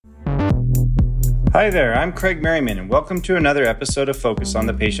Hi there, I'm Craig Merriman, and welcome to another episode of Focus on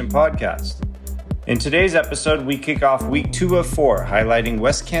the Patient podcast. In today's episode, we kick off week 2 of 4, highlighting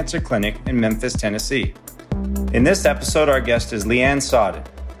West Cancer Clinic in Memphis, Tennessee. In this episode, our guest is Leanne Sodden.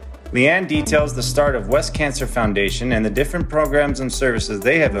 Leanne details the start of West Cancer Foundation and the different programs and services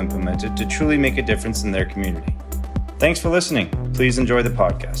they have implemented to truly make a difference in their community. Thanks for listening. Please enjoy the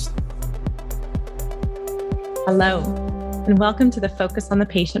podcast. Hello, and welcome to the Focus on the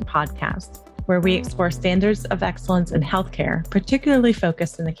Patient podcast, where we explore standards of excellence in healthcare, particularly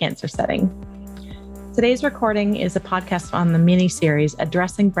focused in the cancer setting. Today's recording is a podcast on the mini-series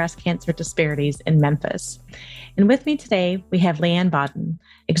Addressing Breast Cancer Disparities in Memphis. And with me today, we have Leanne Sodden,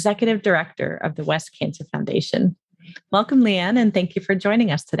 Executive Director of the West Cancer Foundation. Welcome, Leanne, and thank you for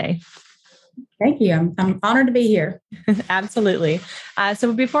joining us today. Thank you. I'm honored to be here. Absolutely.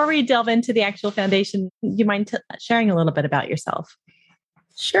 So before we delve into the actual foundation, do you mind sharing a little bit about yourself?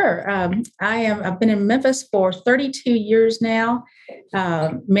 Sure. I've been in Memphis for 32 years now,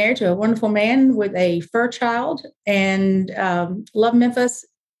 married to a wonderful man with a fur child, and love Memphis.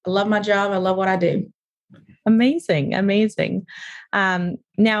 I love my job. I love what I do. Amazing.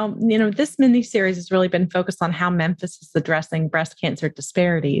 Now, this mini-series has really been focused on how Memphis is addressing breast cancer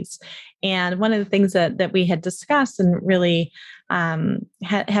disparities. And one of the things that we had discussed and really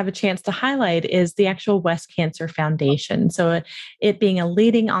have a chance to highlight is the actual West Cancer Foundation. So it being a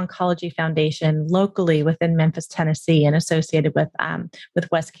leading oncology foundation locally within Memphis, Tennessee, and associated with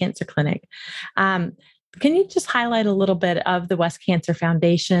West Cancer Clinic. Can you just highlight a little bit of the West Cancer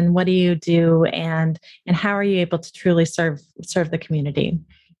Foundation? What do you do, and how are you able to truly serve the community?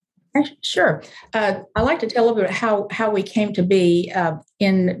 Sure. I like to tell a little bit how we came to be.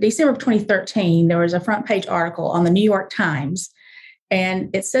 In December of 2013, there was a front page article on the New York Times, and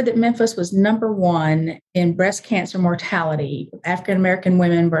it said that Memphis was number 1 in breast cancer mortality, African American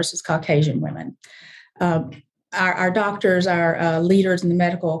women versus Caucasian women. Our doctors, our leaders in the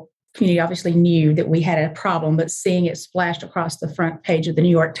medical community obviously knew that we had a problem, but seeing it splashed across the front page of the New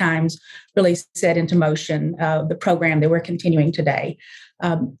York Times really set into motion the program that we're continuing today.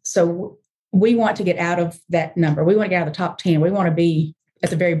 So we want to get out of that number. We want to get out of the top 10. We want to be at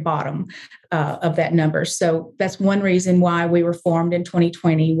the very bottom of that number. So that's one reason why we were formed in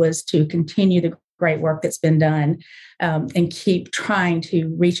 2020, was to continue the great work that's been done and keep trying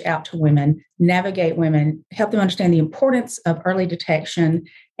to reach out to women, navigate women, help them understand the importance of early detection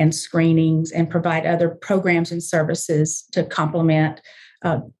and screenings, and provide other programs and services to complement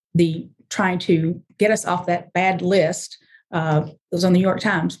the trying to get us off that bad list that was on the New York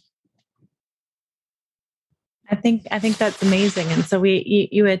Times. I think that's amazing. And so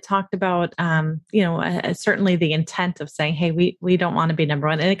you had talked about, certainly the intent of saying, hey, we don't want to be number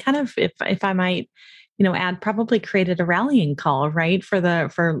 1. And it kind of, if I might, add, probably created a rallying call, right,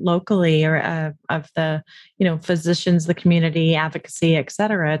 for locally or of the, physicians, the community, advocacy, et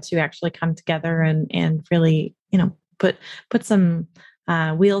cetera, to actually come together and really, put some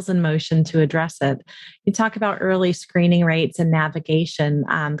wheels in motion to address it. You talk about early screening rates and navigation.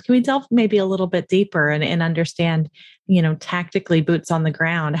 Can we delve maybe a little bit deeper and understand, tactically, boots on the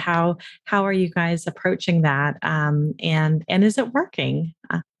ground? How are you guys approaching that? And is it working?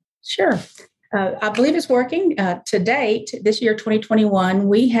 Sure. I believe it's working. To date, this year, 2021,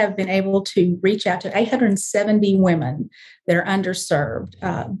 we have been able to reach out to 870 women that are underserved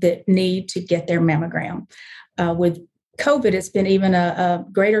that need to get their mammogram. With COVID, it's been even a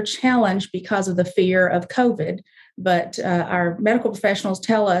greater challenge because of the fear of COVID. But our medical professionals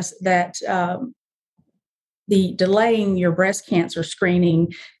tell us that the delaying your breast cancer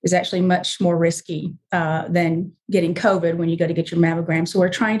screening is actually much more risky than getting COVID when you go to get your mammogram. So we're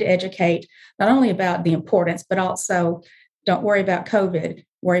trying to educate not only about the importance, but also don't worry about COVID,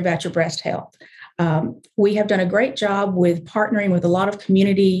 worry about your breast health. We have done a great job with partnering with a lot of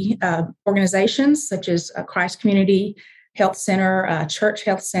community organizations, such as Christ Community Health Center, Church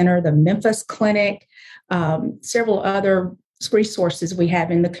Health Center, the Memphis Clinic, several other resources we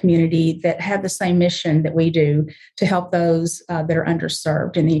have in the community that have the same mission that we do to help those that are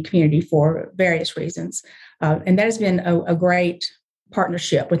underserved in the community for various reasons. And that has been a great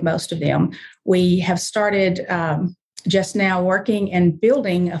partnership with most of them. We have started just now working and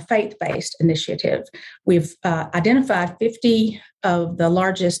building a faith-based initiative. We've identified 50 of the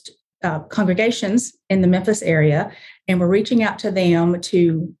largest congregations in the Memphis area, and we're reaching out to them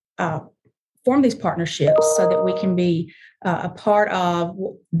to form these partnerships so that we can be a part of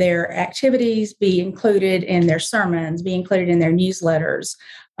their activities, be included in their sermons, be included in their newsletters,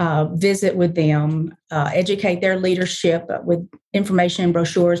 visit with them, educate their leadership with information,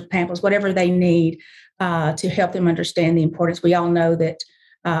 brochures, pamphlets, whatever they need to help them understand the importance. We all know that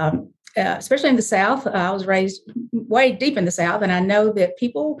especially in the South. I was raised way deep in the South, and I know that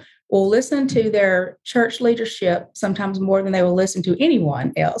people will listen to their church leadership sometimes more than they will listen to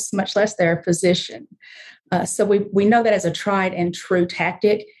anyone else, much less their physician. So we know that as a tried and true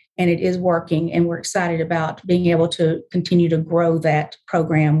tactic, and it is working, and we're excited about being able to continue to grow that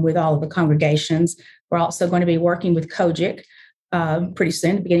program with all of the congregations. We're also going to be working with COGIC pretty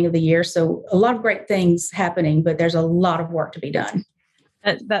soon, at the beginning of the year. So a lot of great things happening, but there's a lot of work to be done.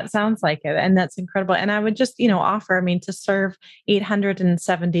 That sounds like it. And that's incredible. And I would just, offer, to serve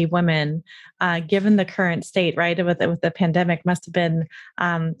 870 women, given the current state, right, with the pandemic must have been,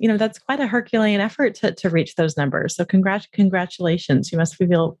 that's quite a Herculean effort to reach those numbers. So congratulations. You must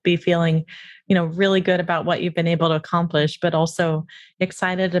be feeling, really good about what you've been able to accomplish, but also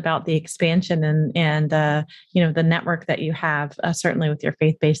excited about the expansion and the network that you have, certainly with your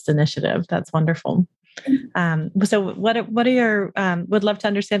faith-based initiative. That's wonderful. So what are your, would love to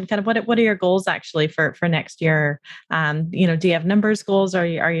understand kind of what are your goals actually for next year? Do you have numbers goals? Are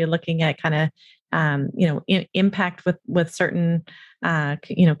you looking at kind of, impact with certain,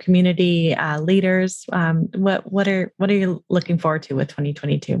 community, leaders? What are you looking forward to with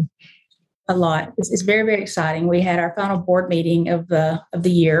 2022? A lot. It's very, very exciting. We had our final board meeting of the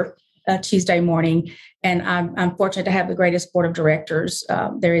year, Tuesday morning. And I'm fortunate to have the greatest board of directors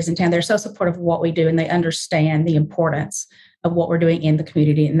there is in town. They're so supportive of what we do, and they understand the importance of what we're doing in the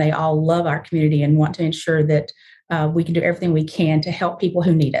community. And they all love our community and want to ensure that we can do everything we can to help people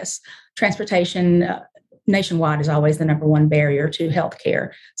who need us. Transportation nationwide is always the number one barrier to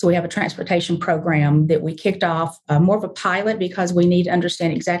healthcare. So we have a transportation program that we kicked off, more of a pilot, because we need to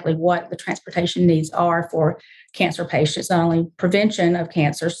understand exactly what the transportation needs are for cancer patients, not only prevention of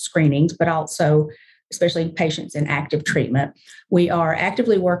cancer screenings, but also especially patients in active treatment. We are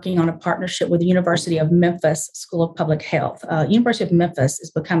actively working on a partnership with the University of Memphis School of Public Health. University of Memphis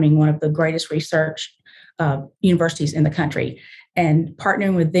is becoming one of the greatest research universities in the country. And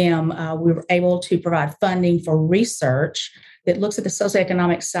partnering with them, we were able to provide funding for research that looks at the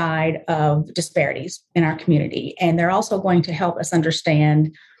socioeconomic side of disparities in our community. And they're also going to help us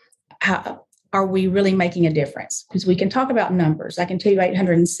understand how are we really making a difference? Because we can talk about numbers. I can tell you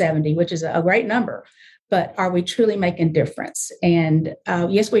 870, which is a great number, but are we truly making a difference? And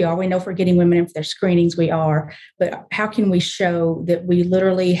yes, we are. We know if we're getting women in for their screenings, we are. But how can we show that we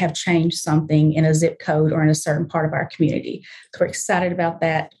literally have changed something in a zip code or in a certain part of our community? So we're excited about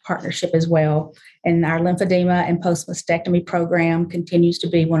that partnership as well. And our lymphedema and post-mastectomy program continues to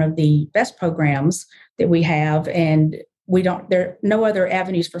be one of the best programs that we have. And there are no other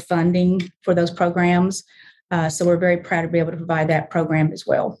avenues for funding for those programs. So we're very proud to be able to provide that program as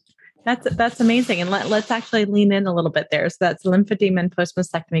well. That's amazing. And let's actually lean in a little bit there. So that's lymphedema and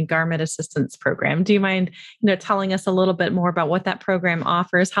post-mastectomy garment assistance program. Do you mind, telling us a little bit more about what that program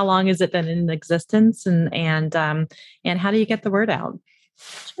offers? How long has it been in existence, and how do you get the word out?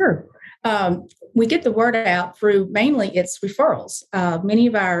 Sure. We get the word out through mainly its referrals. Many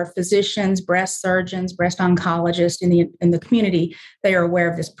of our physicians, breast surgeons, breast oncologists in the community, they are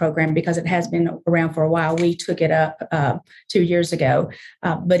aware of this program because it has been around for a while. We took it up 2 years ago,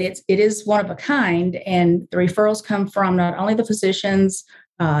 but it is one of a kind, and the referrals come from not only the physicians,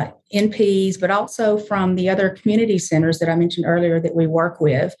 NPs, but also from the other community centers that I mentioned earlier that we work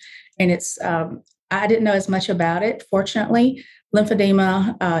with. And it's I didn't know as much about it, fortunately.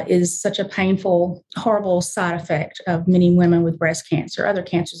 Lymphedema is such a painful, horrible side effect of many women with breast cancer, other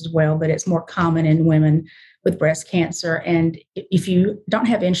cancers as well, but it's more common in women with breast cancer. And if you don't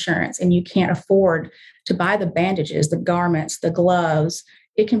have insurance and you can't afford to buy the bandages, the garments, the gloves,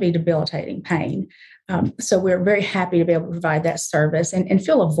 it can be debilitating pain. So we're very happy to be able to provide that service and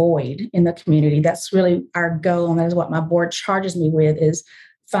fill a void in the community. That's really our goal, and that is what my board charges me with, is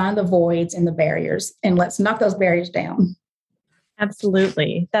find the voids and the barriers, and let's knock those barriers down.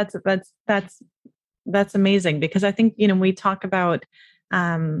 Absolutely. That's amazing, because I think, we talk about,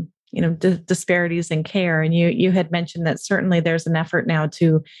 disparities in care. And you had mentioned that certainly there's an effort now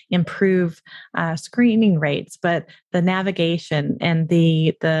to improve screening rates, but the navigation and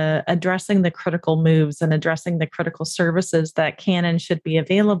the addressing the critical moves and addressing the critical services that can and should be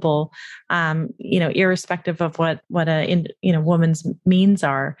available, irrespective of what a woman's means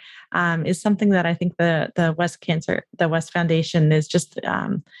are, is something that I think the West Foundation is just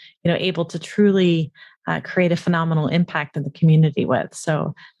able to truly create a phenomenal impact in the community with.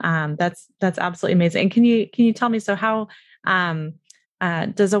 So that's absolutely amazing. And can you tell me, so how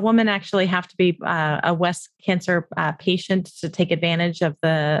does a woman actually have to be a West Cancer patient to take advantage of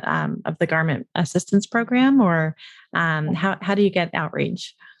the garment assistance program, or how do you get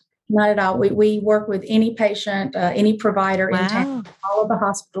outreach? Not at all. We work with any patient, any provider in town, all of the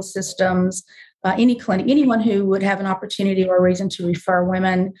hospital systems, any clinic, anyone who would have an opportunity or a reason to refer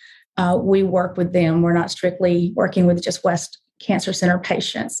women. We work with them. We're not strictly working with just West Cancer Center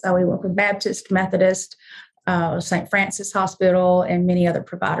patients. We work with Baptist, Methodist, St. Francis Hospital, and many other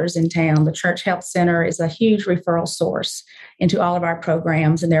providers in town. The Church Health Center is a huge referral source into all of our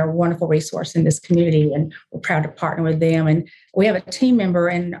programs, and they're a wonderful resource in this community, and we're proud to partner with them. And we have a team member,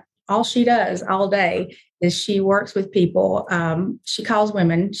 and all she does all day is she works with people. She calls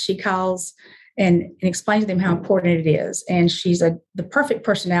women. She calls and explains to them how important it is. And she's the perfect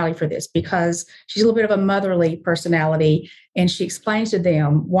personality for this because she's a little bit of a motherly personality, and she explains to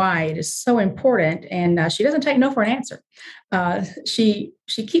them why it is so important. And she doesn't take no for an answer. She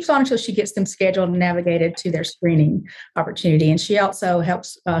keeps on until she gets them scheduled and navigated to their screening opportunity. And she also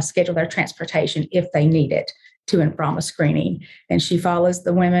helps schedule their transportation if they need it to and from a screening. And she follows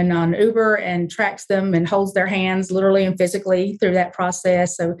the women on Uber and tracks them and holds their hands literally and physically through that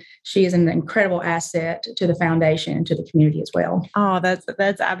process. So she is an incredible asset to the foundation and to the community as well. Oh,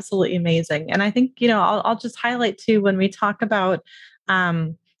 that's absolutely amazing. And I think, I'll just highlight too, when we talk about,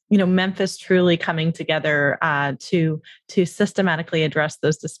 Memphis truly coming together to systematically address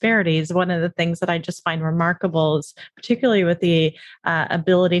those disparities. One of the things that I just find remarkable is particularly with the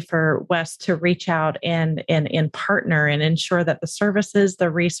ability for West to reach out and partner and ensure that the services, the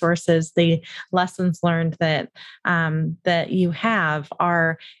resources, the lessons learned that you have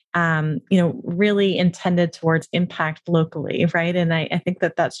are really intended towards impact locally, right? And I think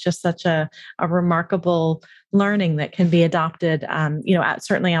that that's just such a remarkable learning that can be adopted,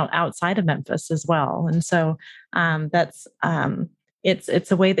 certainly outside of Memphis as well. And so that's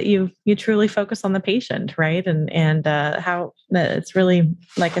it's a way that you truly focus on the patient, right? And how it's really,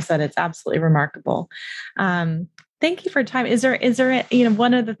 like I said, it's absolutely remarkable. Thank you for your time. Is there,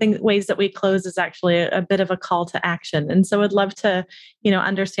 one of the ways that we close is actually a bit of a call to action. And so I'd love to,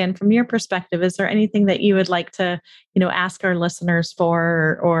 understand from your perspective, is there anything that you would like to, ask our listeners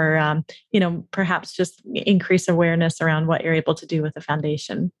for, or perhaps just increase awareness around what you're able to do with the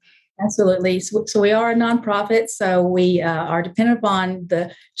foundation? Absolutely. So we are a nonprofit, so we are dependent upon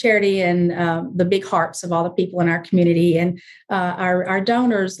the charity and the big hearts of all the people in our community. And our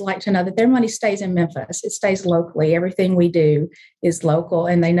donors like to know that their money stays in Memphis. It stays locally. Everything we do is local,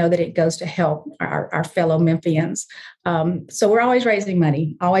 and they know that it goes to help our fellow Memphians. So we're always raising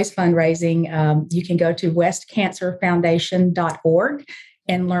money, always fundraising. You can go to westcancerfoundation.org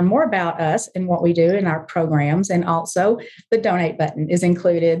and learn more about us and what we do in our programs. And also the donate button is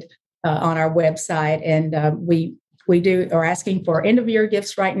included on our website. And we are asking for end of year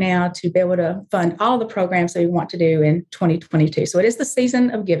gifts right now to be able to fund all the programs that we want to do in 2022. So it is the season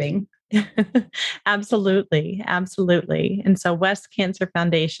of giving. Absolutely. Absolutely. And so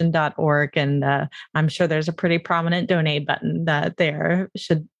westcancerfoundation.org, and I'm sure there's a pretty prominent donate button there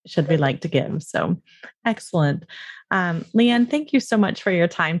should we like to give. So excellent. Leanne, thank you so much for your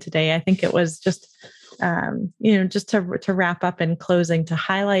time today. I think it was just, just to wrap up in closing, to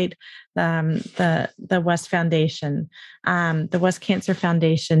highlight the West Foundation, the West Cancer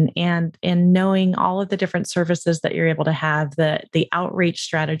Foundation, and knowing all of the different services that you're able to have, the outreach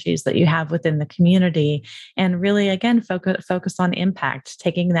strategies that you have within the community, and really, again, focus on impact,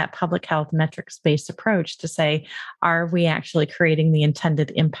 taking that public health metrics-based approach to say, are we actually creating the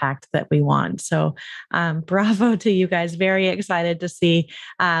intended impact that we want? So bravo to you guys. Very excited to see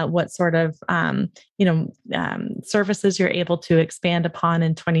what sort of services you're able to expand upon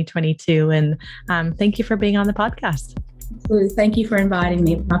in 2022. And thank you for being on the podcast. Absolutely. Thank you for inviting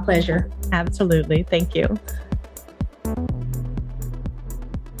me. My pleasure. Absolutely. Thank you.